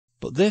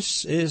But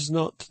this is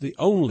not the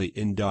only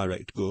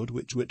indirect good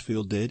which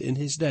Whitefield did in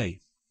his day.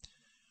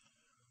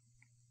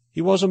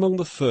 He was among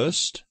the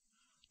first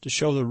to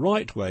show the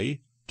right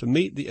way to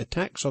meet the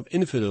attacks of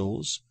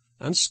infidels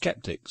and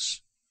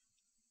sceptics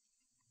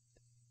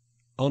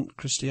on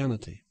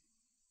Christianity.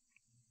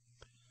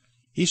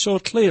 He saw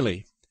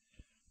clearly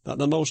that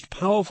the most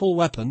powerful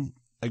weapon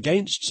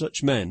against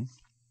such men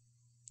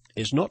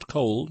is not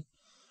cold,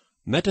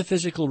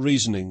 metaphysical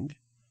reasoning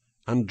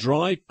and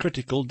dry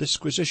critical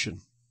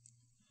disquisition,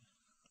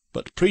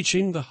 but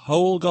preaching the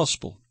whole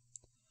gospel,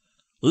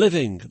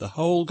 living the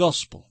whole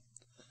gospel,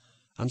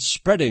 and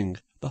spreading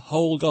the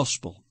whole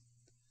gospel.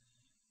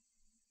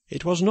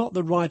 It was not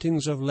the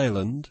writings of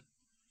Leland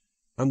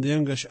and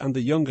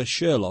the younger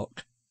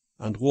Sherlock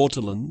and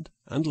Waterland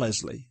and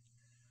Leslie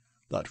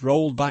that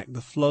rolled back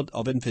the flood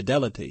of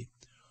infidelity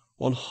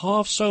one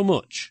half so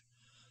much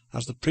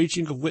as the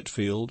preaching of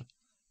Whitefield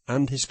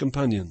and his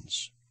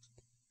companions.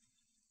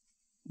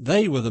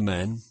 They were the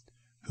men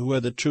who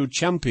were the true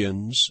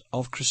champions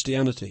of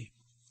Christianity.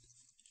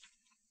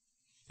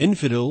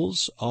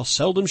 Infidels are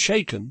seldom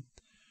shaken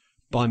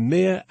by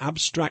mere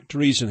abstract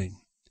reasoning.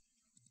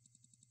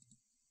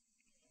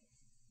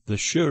 The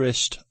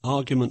surest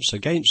arguments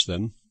against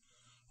them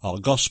are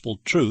gospel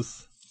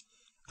truth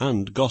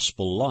and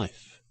gospel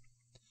life.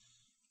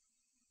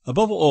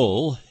 Above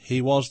all,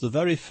 he was the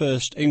very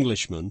first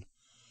Englishman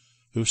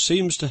who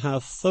seems to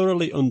have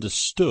thoroughly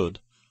understood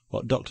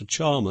what Dr.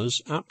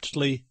 Chalmers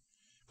aptly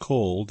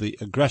called the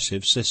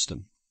aggressive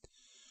system.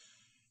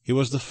 He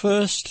was the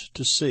first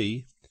to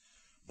see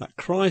that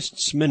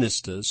Christ's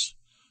ministers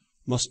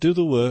must do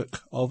the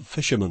work of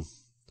fishermen.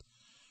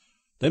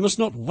 They must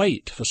not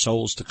wait for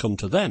souls to come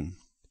to them,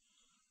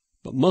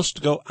 but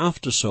must go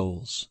after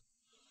souls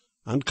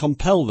and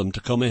compel them to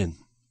come in.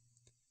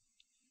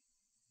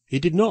 He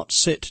did not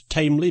sit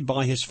tamely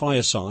by his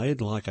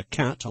fireside like a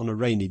cat on a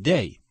rainy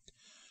day,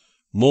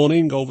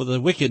 mourning over the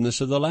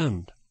wickedness of the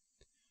land.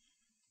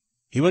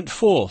 He went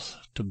forth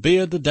to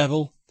beard the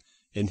devil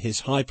in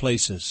his high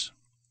places.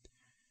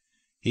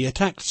 He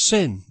attacked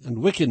sin and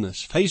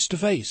wickedness face to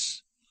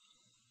face,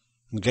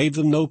 and gave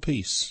them no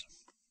peace.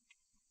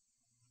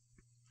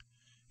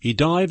 He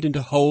dived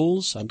into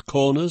holes and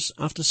corners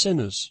after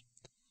sinners.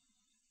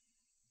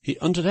 He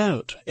hunted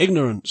out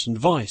ignorance and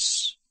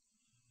vice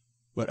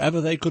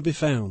wherever they could be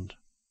found.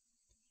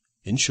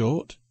 In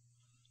short,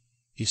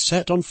 he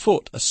set on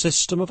foot a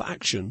system of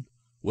action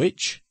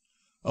which,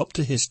 up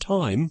to his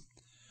time,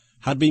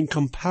 had been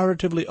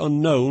comparatively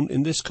unknown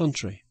in this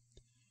country,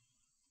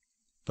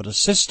 but a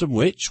system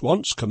which,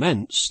 once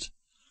commenced,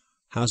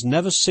 has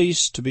never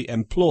ceased to be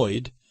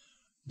employed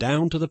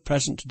down to the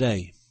present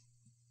day.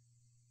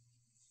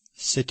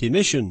 City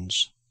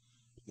missions,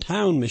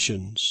 town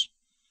missions,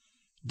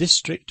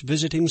 district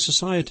visiting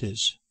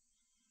societies,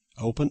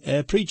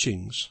 open-air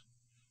preachings,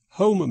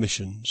 home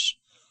missions,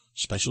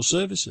 special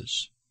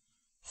services,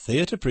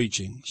 theatre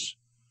preachings,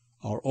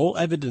 are all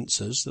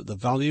evidences that the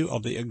value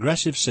of the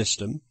aggressive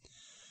system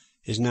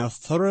is now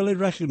thoroughly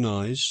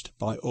recognized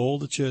by all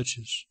the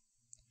churches.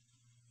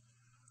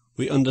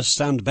 We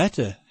understand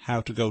better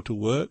how to go to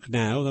work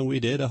now than we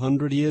did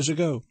 100 years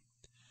ago.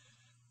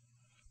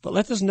 But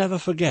let us never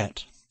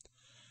forget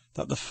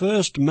that the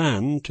first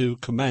man to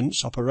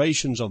commence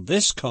operations of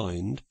this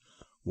kind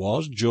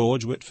was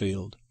George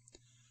Whitefield,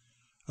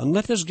 and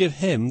let us give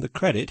him the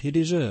credit he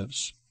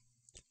deserves.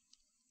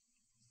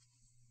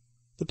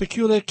 The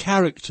peculiar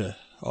character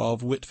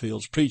of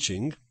Whitefield's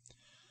preaching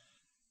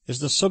is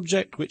the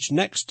subject which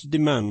next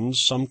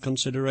demands some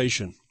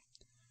consideration.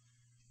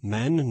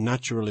 Men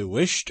naturally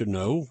wish to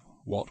know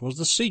what was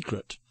the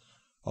secret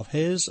of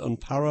his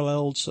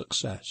unparalleled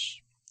success.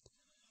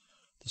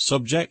 The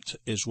subject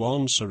is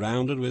one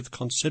surrounded with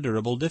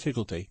considerable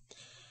difficulty,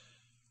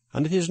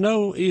 and it is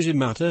no easy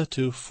matter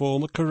to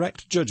form a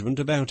correct judgment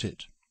about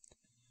it.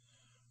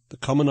 The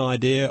common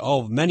idea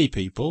of many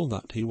people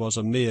that he was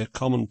a mere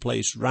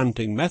commonplace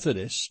ranting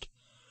Methodist,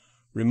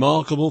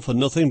 remarkable for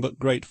nothing but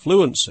great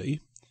fluency,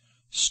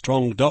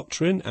 strong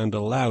doctrine, and a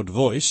loud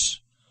voice,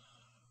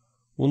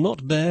 will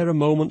not bear a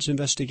moment's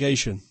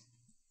investigation.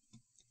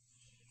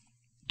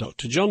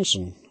 Dr.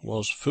 Johnson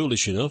was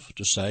foolish enough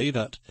to say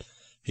that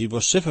he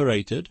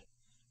vociferated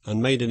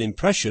and made an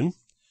impression,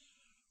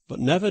 but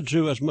never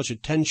drew as much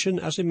attention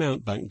as a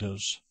mountebank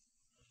does,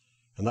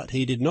 and that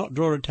he did not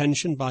draw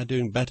attention by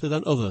doing better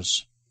than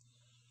others,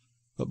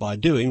 but by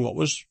doing what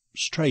was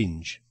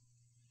strange.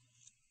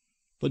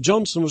 But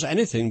Johnson was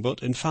anything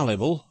but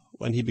infallible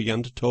when he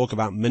began to talk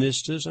about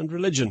ministers and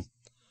religion.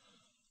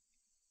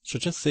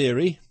 Such a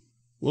theory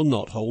will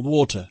not hold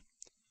water.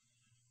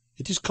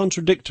 It is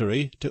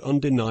contradictory to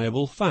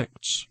undeniable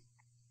facts.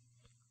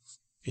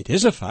 It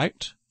is a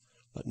fact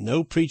that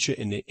no preacher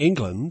in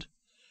England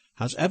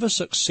has ever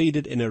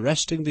succeeded in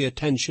arresting the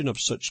attention of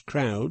such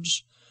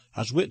crowds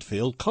as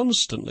Whitefield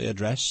constantly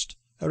addressed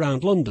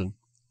around London.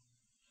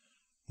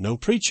 No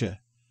preacher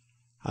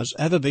has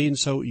ever been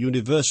so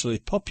universally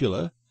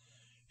popular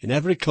in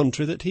every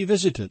country that he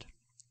visited.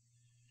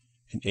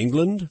 In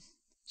England,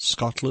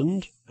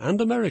 Scotland,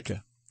 and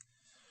America,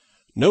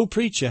 No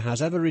preacher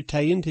has ever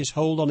retained his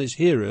hold on his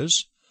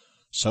hearers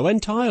so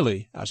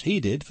entirely as he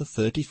did for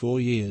 34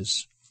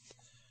 years.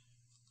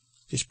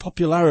 His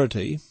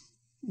popularity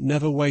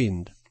never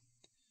waned.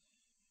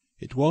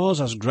 It was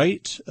as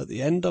great at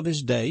the end of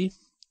his day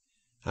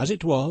as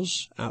it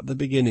was at the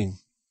beginning.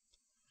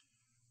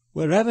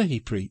 Wherever he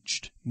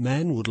preached,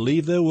 men would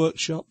leave their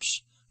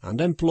workshops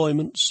and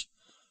employments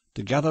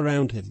to gather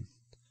round him,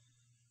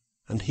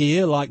 and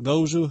hear like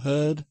those who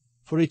heard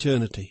for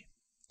eternity.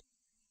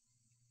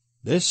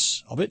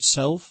 This of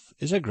itself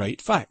is a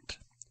great fact.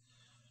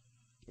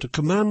 To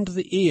command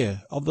the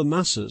ear of the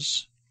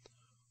masses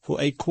for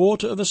a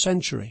quarter of a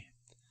century,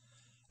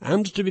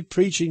 and to be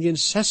preaching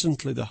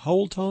incessantly the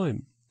whole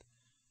time,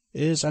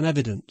 is an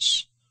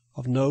evidence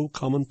of no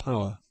common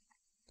power.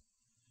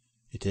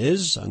 It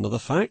is another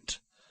fact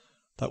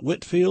that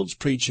Whitefield's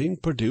preaching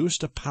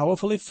produced a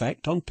powerful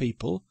effect on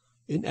people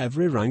in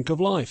every rank of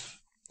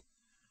life.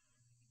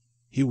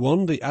 He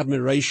won the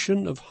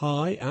admiration of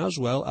high as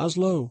well as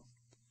low,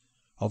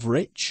 of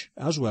rich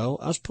as well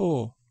as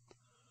poor,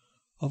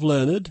 of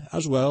learned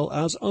as well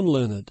as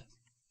unlearned.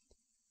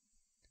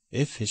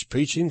 If his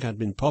preaching had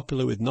been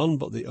popular with none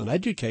but the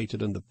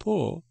uneducated and the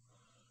poor,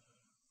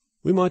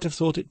 we might have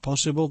thought it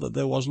possible that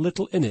there was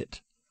little in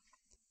it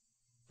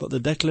but the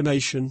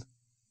declamation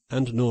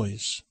and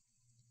noise.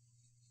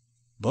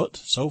 But,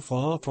 so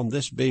far from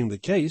this being the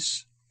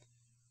case,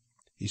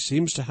 he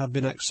seems to have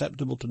been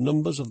acceptable to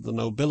numbers of the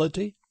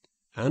nobility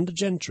and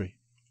gentry.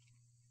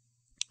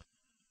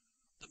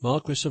 The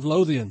Marquis of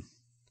Lothian,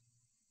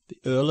 the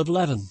Earl of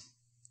Leven,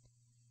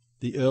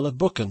 the Earl of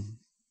Buchan,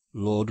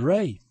 Lord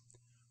Reay,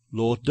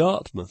 Lord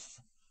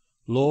Dartmouth,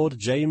 Lord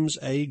James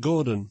A.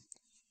 Gordon,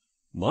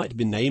 might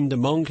be named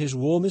among his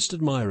warmest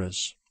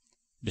admirers,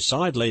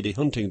 beside Lady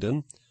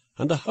Huntingdon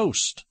and a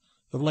host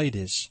of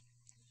ladies.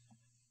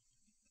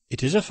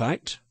 It is a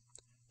fact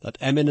that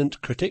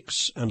eminent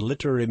critics and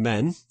literary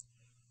men,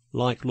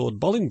 like Lord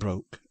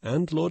Bolingbroke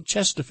and Lord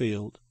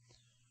Chesterfield,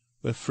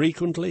 were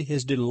frequently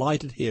his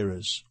delighted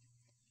hearers.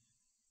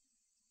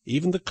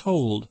 Even the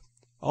cold,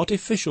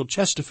 artificial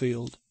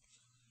Chesterfield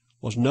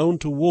was known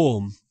to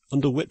warm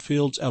under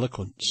Whitefield's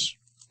eloquence.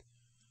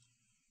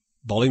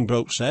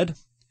 Bolingbroke said,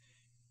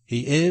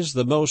 "He is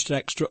the most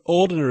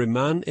extraordinary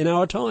man in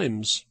our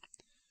times.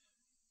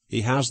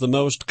 He has the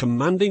most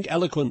commanding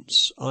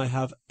eloquence I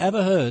have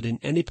ever heard in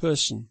any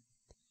person."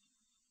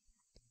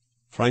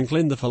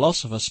 Franklin the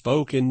philosopher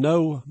spoke in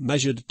no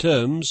measured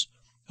terms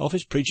of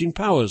his preaching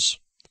powers.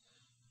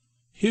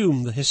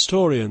 Hume the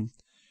historian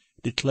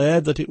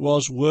declared that it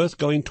was worth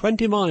going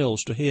 20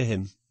 miles to hear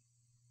him.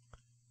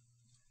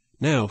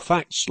 Now,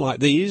 facts like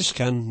these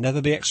can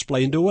never be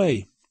explained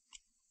away.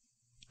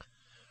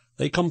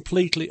 They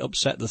completely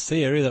upset the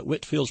theory that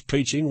Whitefield's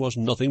preaching was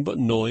nothing but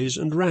noise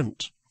and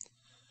rant.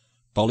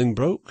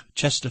 Bolingbroke,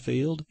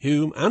 Chesterfield,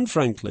 Hume, and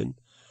Franklin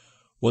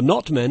were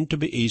not men to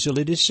be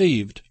easily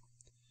deceived.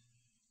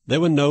 They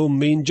were no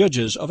mean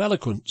judges of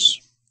eloquence.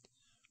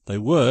 They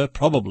were,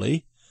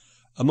 probably,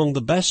 among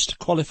the best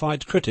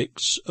qualified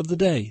critics of the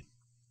day.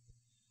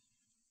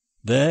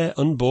 Their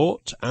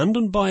unbought and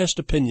unbiased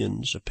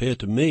opinions appear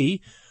to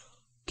me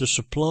to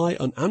supply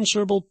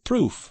unanswerable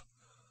proof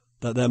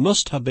that there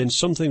must have been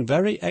something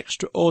very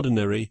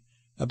extraordinary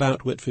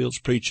about Whitefield's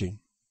preaching.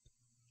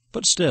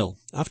 But still,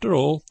 after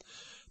all,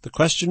 the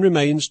question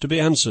remains to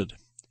be answered.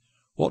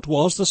 What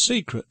was the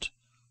secret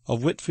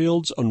of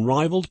Whitefield's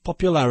unrivalled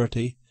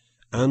popularity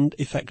and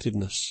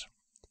effectiveness?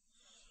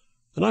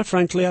 And I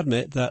frankly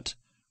admit that,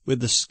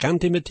 with the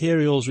scanty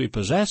materials we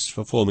possess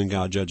for forming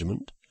our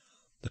judgment,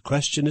 the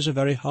question is a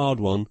very hard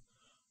one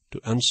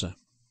to answer.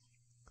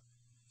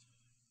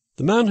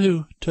 The man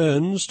who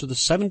turns to the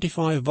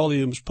 75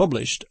 volumes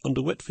published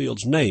under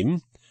Whitefield's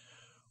name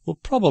will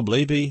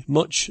probably be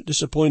much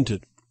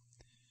disappointed.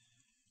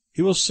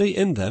 He will see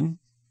in them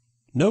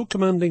no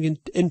commanding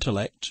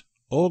intellect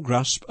or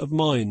grasp of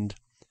mind.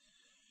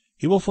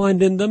 He will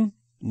find in them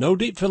no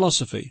deep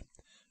philosophy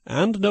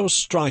and no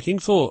striking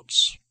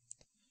thoughts.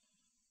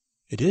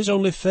 It is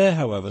only fair,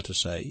 however, to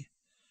say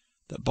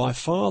that by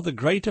far the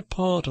greater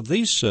part of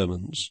these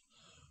sermons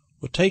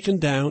were taken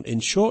down in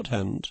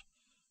shorthand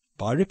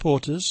by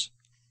reporters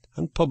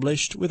and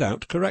published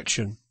without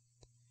correction.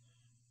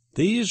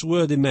 These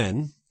worthy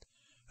men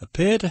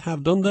appear to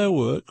have done their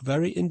work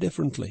very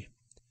indifferently,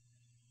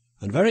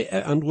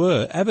 and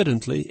were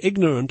evidently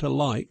ignorant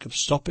alike of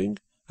stopping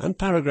and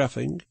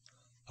paragraphing,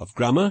 of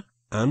grammar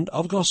and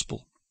of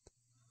gospel.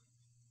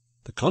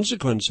 The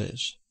consequence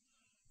is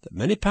that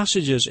many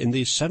passages in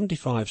these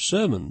 75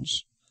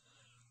 sermons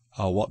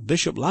are what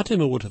Bishop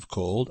Latimer would have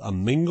called a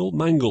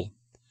mingle-mangle,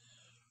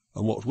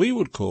 and what we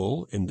would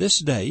call, in this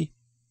day,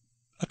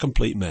 a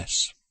complete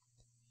mess.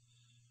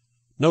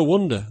 No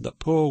wonder that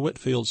poor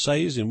Whitefield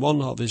says in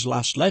one of his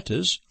last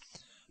letters,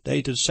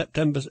 dated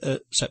September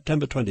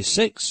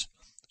 26,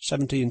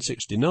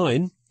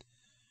 1769,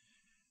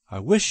 "I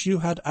wish you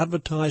had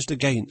advertised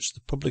against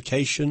the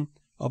publication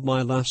of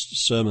my last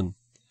sermon.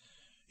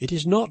 It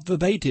is not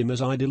verbatim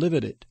as I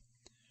delivered it.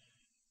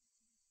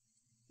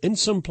 In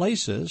some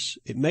places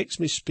it makes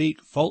me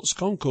speak false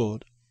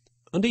concord,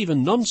 and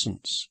even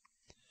nonsense.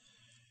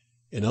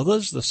 In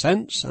others the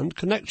sense and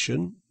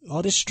connection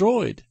are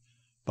destroyed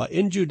by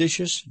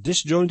injudicious,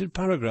 disjointed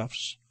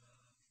paragraphs,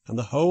 and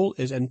the whole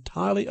is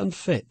entirely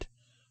unfit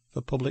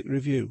for public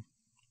review.